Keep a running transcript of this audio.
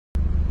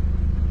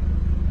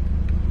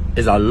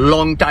It's a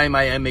long time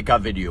I ain't make a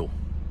video.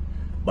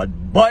 But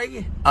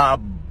boy,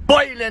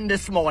 boiling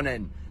this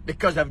morning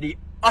because of the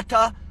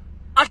utter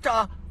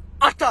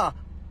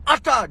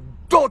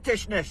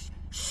dotishness,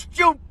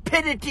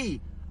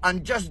 stupidity,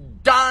 and just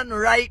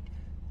downright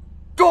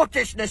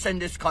dotishness in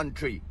this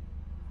country.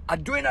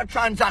 I'm doing a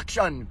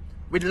transaction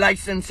with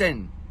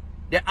licensing.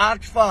 They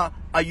asked for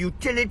a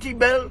utility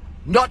bill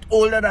not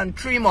older than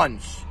 3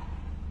 months.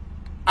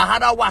 I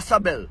had a WASA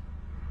bill.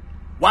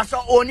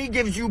 WASA only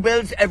gives you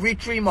bills every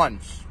 3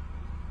 months.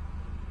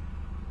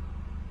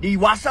 The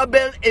WASA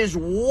bill is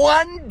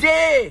 1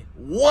 day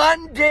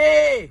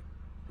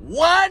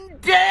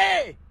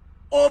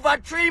over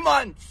 3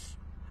 months.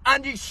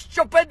 And the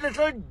stupid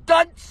little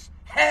dunce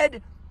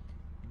head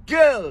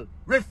girl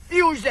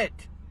refused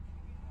it.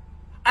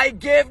 I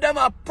gave them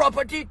a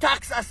property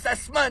tax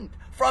assessment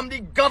from the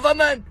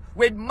government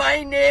with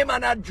my name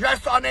and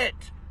address on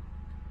it.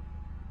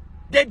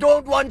 They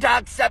don't want to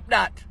accept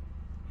that.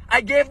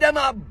 I gave them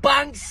a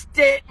bank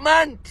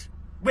statement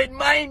with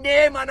my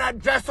name and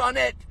address on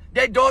it.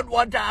 They don't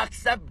want to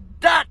accept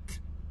that.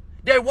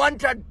 They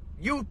want a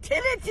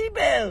utility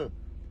bill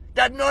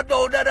that's not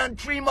older than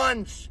 3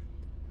 months.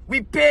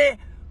 We pay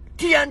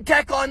tea and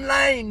tech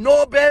online,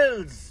 no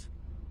bills.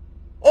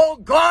 Oh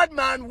God,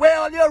 man, where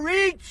all you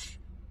reach?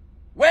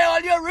 Where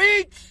all you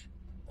reach?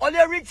 All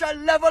you reach a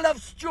level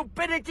of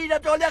stupidity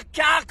that all you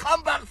can't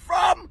come back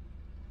from.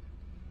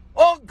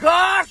 Oh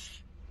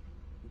gosh!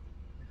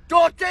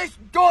 Dotish!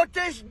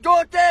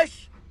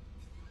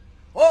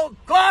 Oh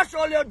gosh,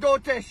 all your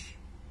dotish!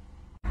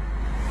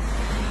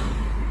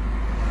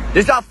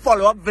 This is a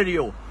follow-up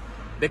video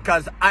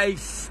because I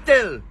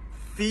still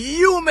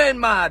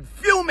fuming.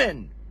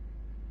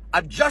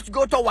 I just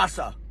go to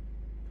WASA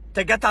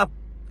to get a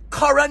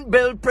current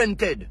bill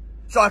printed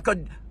so I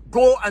could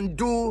go and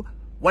do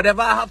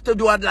whatever I have to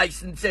do at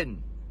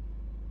licensing.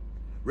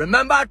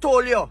 Remember I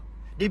told you,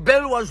 the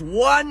bill was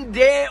 1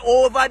 day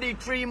over the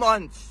 3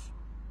 months.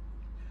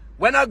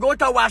 When I go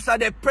to WASA,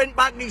 they print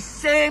back the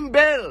same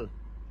bill.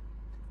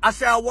 I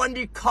say I want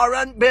the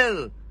current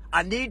bill.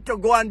 I need to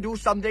go and do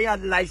something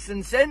at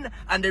licensing,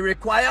 and they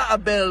require a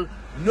bill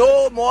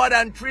no more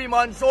than 3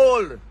 months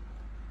old.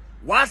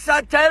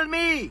 WASA tell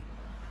me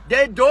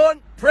they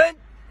don't print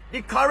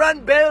the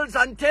current bills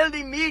until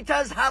the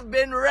meters have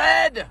been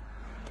read.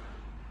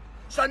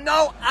 So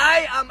now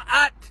I am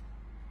at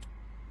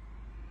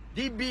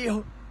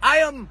I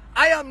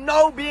am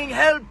now being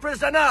held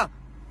prisoner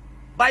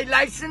by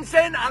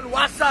licensing and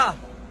WASA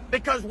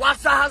because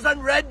WASA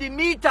hasn't read the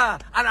meter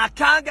and I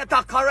can't get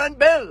a current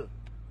bill.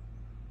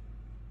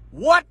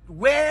 What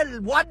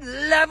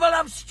level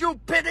of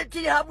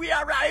stupidity have we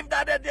arrived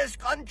at in this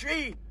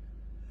country?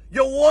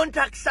 You won't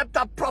accept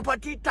a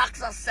property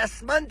tax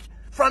assessment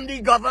from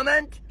the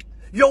government.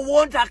 You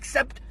won't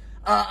accept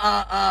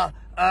a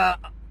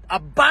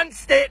bank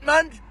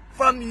statement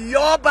from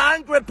your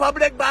bank,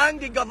 Republic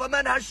Bank. The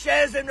government has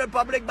shares in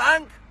Republic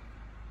Bank.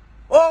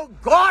 Oh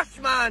gosh,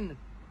 man.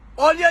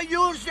 All you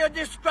use your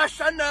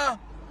discretion now,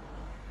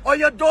 or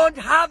you don't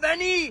have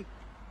any.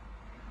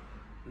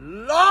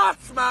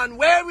 Lost, man,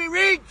 where we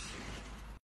reach.